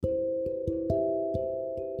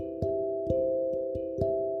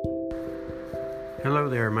Hello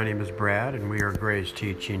there, my name is Brad, and we are Grace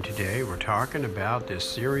Teaching today. We're talking about this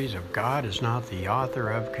series of God is not the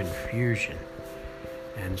author of confusion.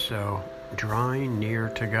 And so, drawing near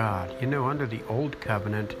to God. You know, under the Old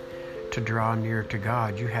Covenant, to draw near to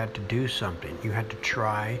God, you had to do something. You had to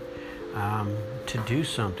try to do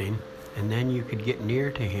something, and then you could get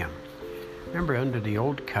near to Him. Remember, under the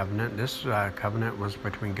Old Covenant, this covenant was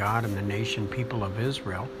between God and the nation people of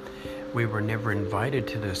Israel. We were never invited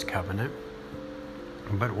to this covenant.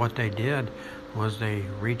 But what they did was they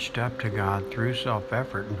reached up to God through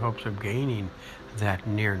self-effort in hopes of gaining that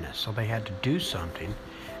nearness. So they had to do something,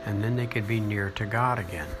 and then they could be near to God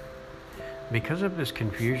again. Because of this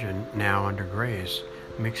confusion now under grace,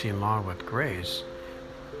 mixing law with grace,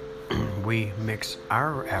 we mix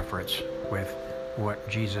our efforts with what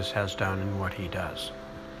Jesus has done and what He does.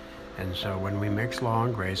 And so when we mix law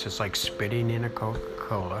and grace, it's like spitting in a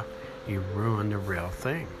Coca-Cola. You ruin the real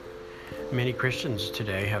thing. Many Christians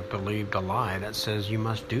today have believed a lie that says you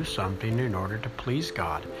must do something in order to please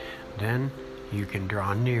God. Then you can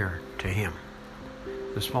draw near to Him.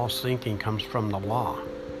 This false thinking comes from the law,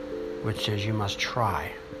 which says you must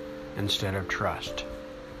try instead of trust.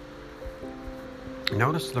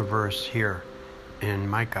 Notice the verse here in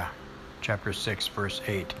Micah chapter 6, verse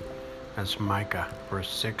 8. That's Micah, verse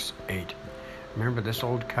 6, 8. Remember, this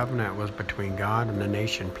old covenant was between God and the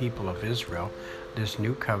nation people of Israel. This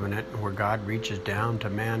new covenant, where God reaches down to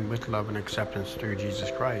man with love and acceptance through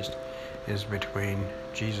Jesus Christ, is between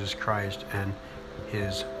Jesus Christ and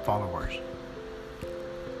His followers.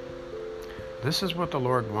 This is what the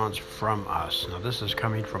Lord wants from us. Now, this is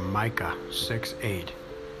coming from Micah 6, 8.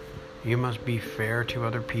 You must be fair to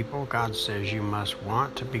other people. God says you must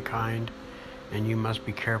want to be kind, and you must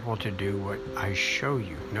be careful to do what I show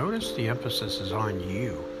you. Notice the emphasis is on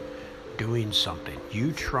you doing something,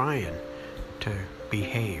 you trying to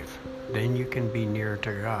behave. Then you can be near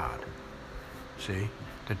to God. See,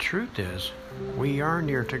 the truth is, we are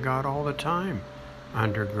near to God all the time.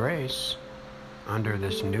 Under grace, under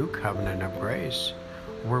this new covenant of grace,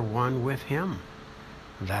 we're one with Him.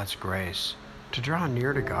 That's grace. To draw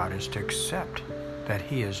near to God is to accept that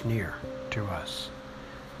He is near to us.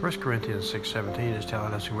 1 Corinthians 6:17 is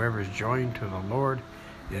telling us whoever is joined to the Lord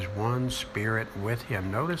is one spirit with Him.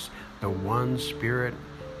 Notice the one spirit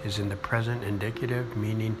is in the present indicative,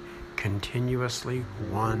 meaning continuously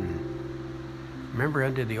one. Remember,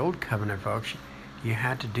 under the old covenant, folks, you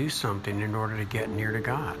had to do something in order to get near to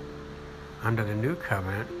God. Under the new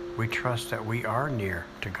covenant, we trust that we are near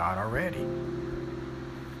to God already.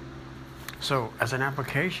 So, as an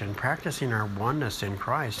application, practicing our oneness in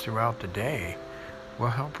Christ throughout the day will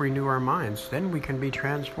help renew our minds. Then we can be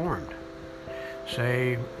transformed.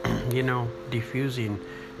 Say, diffusing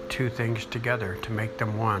two things together to make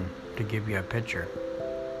them one, to give you a picture.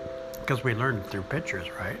 Because we learned through pictures,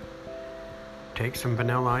 right? Take some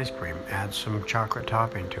vanilla ice cream, add some chocolate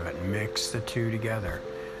topping to it, mix the two together.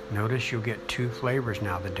 Notice you'll get two flavors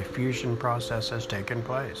now. The diffusion process has taken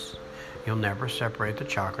place. You'll never separate the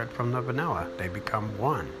chocolate from the vanilla. They become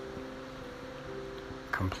one.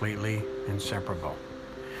 Completely inseparable.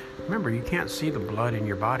 Remember, you can't see the blood in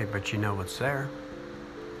your body, but you know it's there.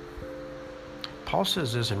 Paul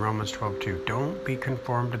says this in Romans 12:2. Don't be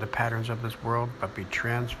conformed to the patterns of this world, but be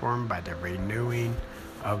transformed by the renewing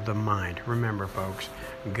of the mind. Remember, folks,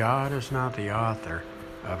 God is not the author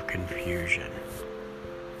of confusion.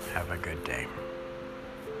 Have a good day.